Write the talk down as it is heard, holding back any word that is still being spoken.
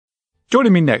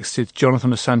Joining me next is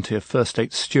Jonathan Asante of First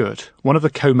State Stewart, one of the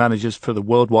co-managers for the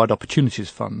Worldwide Opportunities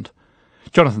Fund.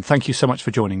 Jonathan, thank you so much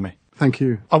for joining me. Thank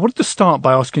you. I wanted to start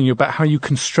by asking you about how you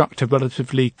construct a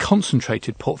relatively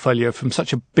concentrated portfolio from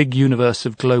such a big universe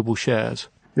of global shares.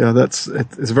 Yeah, it's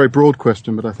a very broad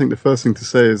question, but I think the first thing to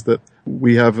say is that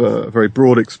we have a very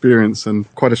broad experience and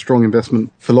quite a strong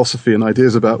investment philosophy and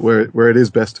ideas about where it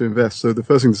is best to invest. So the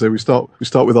first thing to say, we start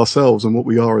with ourselves and what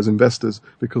we are as investors,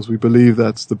 because we believe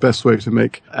that's the best way to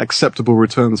make acceptable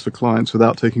returns for clients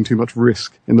without taking too much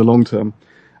risk in the long term.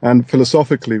 And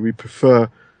philosophically, we prefer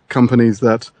companies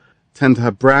that tend to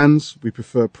have brands. We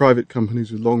prefer private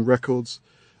companies with long records.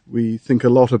 We think a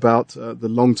lot about the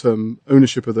long-term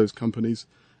ownership of those companies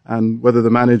and whether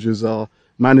the managers are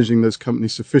managing those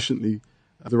companies sufficiently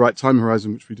at the right time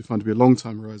horizon, which we define to be a long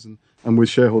time horizon, and with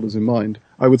shareholders in mind.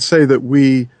 I would say that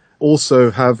we also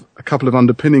have a couple of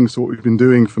underpinnings to what we've been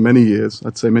doing for many years,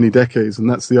 I'd say many decades, and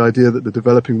that's the idea that the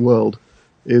developing world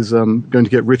is going to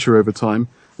get richer over time.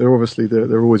 There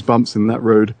are always bumps in that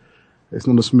road. It's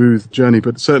not a smooth journey,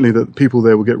 but certainly that people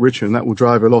there will get richer, and that will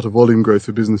drive a lot of volume growth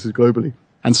for businesses globally.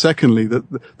 And secondly, that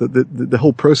the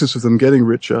whole process of them getting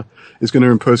richer is going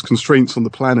to impose constraints on the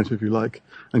planet, if you like,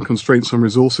 and constraints on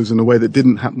resources in a way that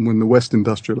didn't happen when the West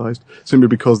industrialized, simply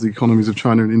because the economies of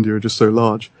China and India are just so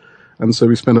large. And so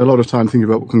we spend a lot of time thinking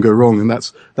about what can go wrong, and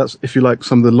that's if you like,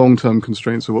 some of the long-term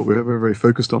constraints are what we're very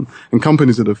focused on. And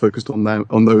companies that are focused on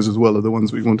those as well are the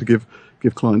ones we want to give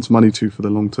clients money to for the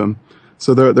long term.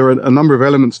 So there are a number of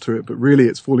elements to it, but really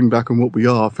it's falling back on what we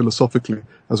are philosophically,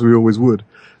 as we always would.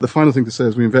 The final thing to say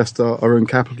is we invest our own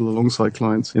capital alongside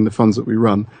clients in the funds that we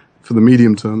run for the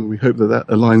medium term. We hope that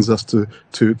aligns us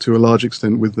to a large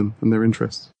extent with them and their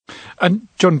interests. And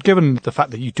John, given the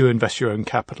fact that you do invest your own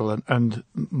capital and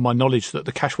my knowledge that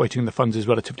the cash weighting in the funds is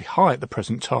relatively high at the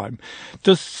present time,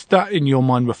 does that in your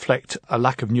mind reflect a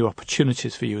lack of new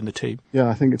opportunities for you and the team? Yeah,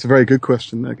 I think it's a very good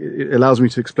question. It allows me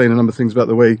to explain a number of things about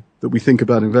the way that we think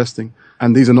about investing.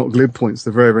 And these are not glib points.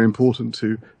 They're very important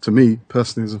to me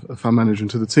personally as a fund manager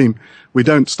and to the team. We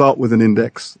don't start with an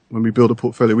index when we build a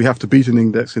portfolio. We have to beat an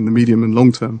index in the medium and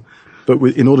long term. But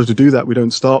in order to do that, we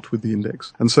don't start with the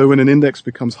index. And so when an index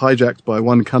becomes hijacked by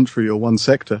one country or one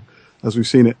sector, as I've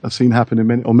seen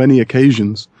happen on many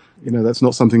occasions, that's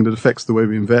not something that affects the way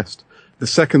we invest. The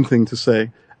second thing to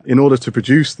say, in order to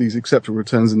produce these acceptable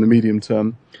returns in the medium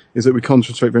term, is that we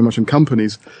concentrate very much on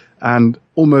companies. And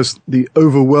almost the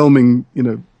overwhelming,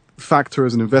 factor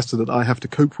as an investor that I have to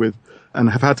cope with and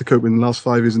have had to cope with in the last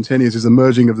 5 years and 10 years is the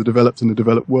merging of the developed and the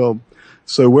developed world.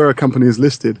 So where a company is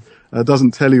listed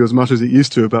doesn't tell you as much as it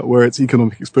used to about where its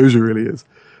economic exposure really is.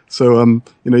 So,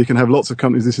 you can have lots of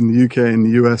companies, this in the UK, in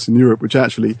the US, and Europe, which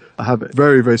actually have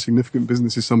very, very significant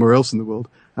businesses somewhere else in the world,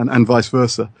 and vice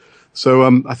versa. So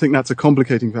I think that's a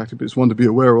complicating factor, but it's one to be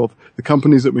aware of. The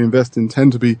companies that we invest in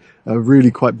tend to be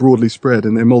really quite broadly spread,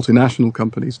 and they're multinational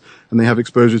companies, and they have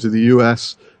exposure to the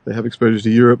US, they have exposure to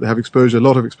Europe, they have a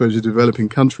lot of exposure to developing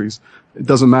countries. It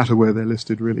doesn't matter where they're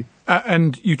listed, really.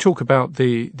 And you talk about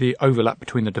the overlap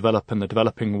between the developed and the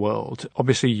developing world.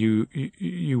 Obviously,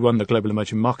 you run the Global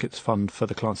Emerging Markets Fund for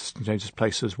the Clients Exchanges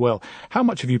Place as well. How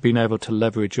much have you been able to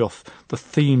leverage off the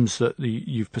themes that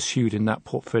you've pursued in that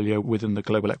portfolio within the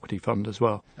Global Equity Fund as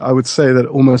well? I would say that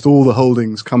almost all the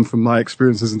holdings come from my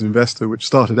experience as an investor, which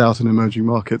started out in emerging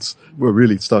markets. Well,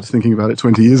 really started thinking about it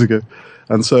 20 years ago.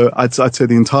 And so I'd say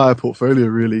the entire portfolio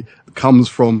really comes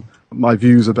from my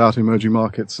views about emerging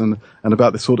markets and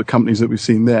about the sort of companies that we've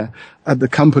seen there. At the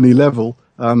company level,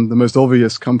 the most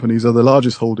obvious companies are the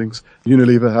largest holdings.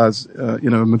 Unilever has,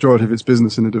 a majority of its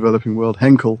business in the developing world.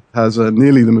 Henkel has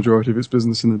nearly the majority of its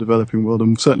business in the developing world,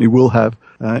 and certainly will have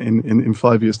in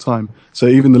 5 years' time. So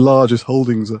even the largest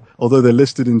holdings, although they're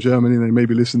listed in Germany and they may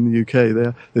be listed in the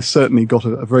UK, they've certainly got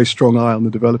a very strong eye on the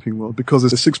developing world, because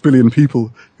there's 6 billion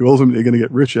people who ultimately are going to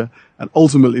get richer, and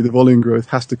ultimately the volume growth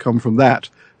has to come from that.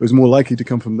 It was more likely to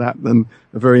come from that than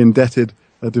a very indebted,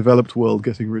 developed world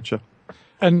getting richer.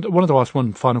 And I wanted to ask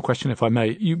one final question, if I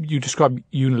may. You described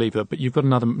Unilever, but you've got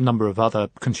another number of other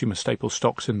consumer staple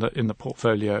stocks in the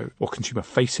portfolio, or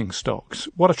consumer-facing stocks.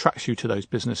 What attracts you to those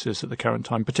businesses at the current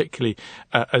time, particularly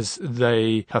as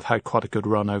they have had quite a good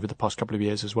run over the past couple of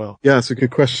years as well? Yeah, it's a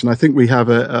good question. I think we have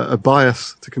a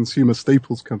bias to consumer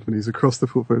staples companies across the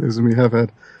portfolios, and we have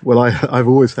had. Well, I've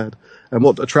always had. And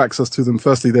what attracts us to them?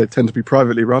 Firstly, they tend to be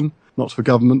privately run, not for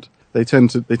government. They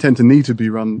tend to need to be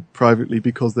run privately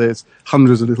because there's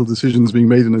hundreds of little decisions being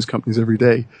made in those companies every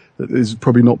day that is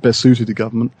probably not best suited to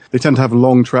government. They tend to have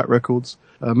long track records.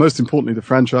 Most importantly, the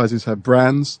franchises have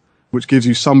brands, which gives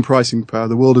you some pricing power.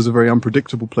 The world is a very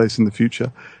unpredictable place in the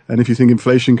future. And if you think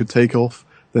inflation could take off,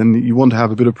 then you want to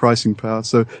have a bit of pricing power.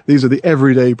 So these are the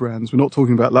everyday brands. We're not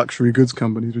talking about luxury goods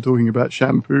companies. We're talking about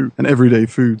shampoo and everyday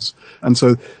foods. And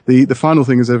so the final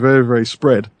thing is they're very, very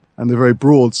spread. And they're very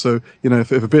broad. So,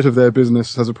 if a bit of their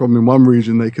business has a problem in one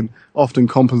region, they can often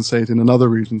compensate in another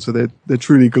region. So they're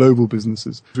truly global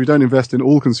businesses. We don't invest in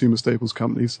all consumer staples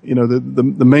companies.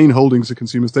 The main holdings are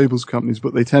consumer staples companies,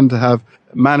 but they tend to have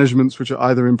managements which are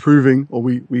either improving or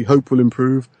we hope will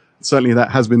improve. Certainly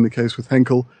that has been the case with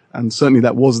Henkel, and certainly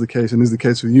that was the case and is the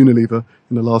case with Unilever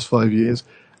in the last 5 years.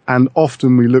 And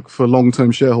often we look for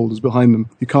long-term shareholders behind them.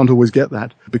 You can't always get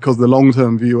that because the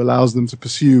long-term view allows them to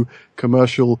pursue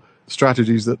commercial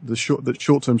strategies that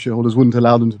short-term shareholders wouldn't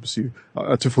allow them to pursue,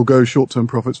 to forego short-term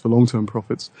profits for long-term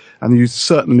profits. And you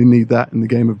certainly need that in the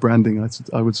game of branding,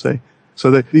 I would say.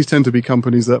 So these tend to be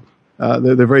companies that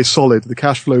they're very solid. The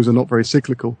cash flows are not very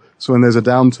cyclical. So when there's a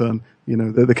downturn,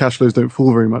 the cash flows don't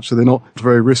fall very much. So they're not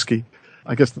very risky.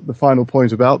 I guess the final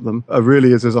point about them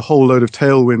really is there's a whole load of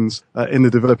tailwinds in the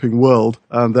developing world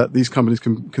that these companies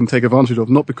can take advantage of,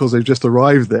 not because they've just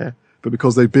arrived there, but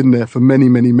because they've been there for many,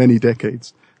 many, many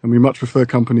decades. And we much prefer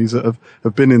companies that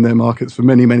have been in their markets for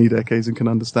many, many decades and can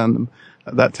understand them.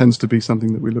 That tends to be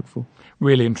something that we look for.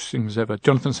 Really interesting as ever.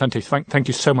 Jonathan Asante, thank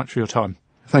you so much for your time.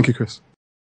 Thank you, Chris.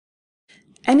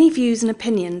 Any views and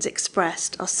opinions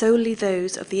expressed are solely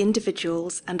those of the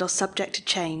individuals and are subject to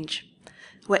change.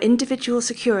 Where individual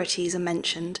securities are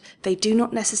mentioned, they do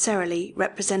not necessarily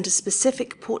represent a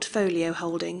specific portfolio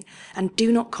holding and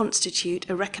do not constitute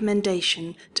a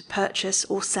recommendation to purchase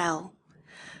or sell.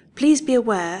 Please be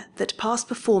aware that past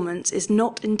performance is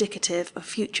not indicative of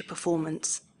future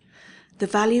performance. The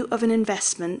value of an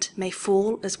investment may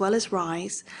fall as well as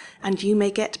rise, and you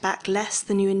may get back less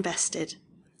than you invested.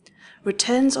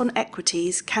 Returns on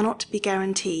equities cannot be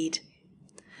guaranteed.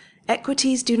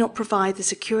 Equities do not provide the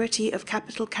security of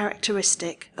capital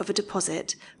characteristic of a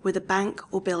deposit with a bank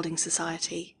or building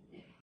society.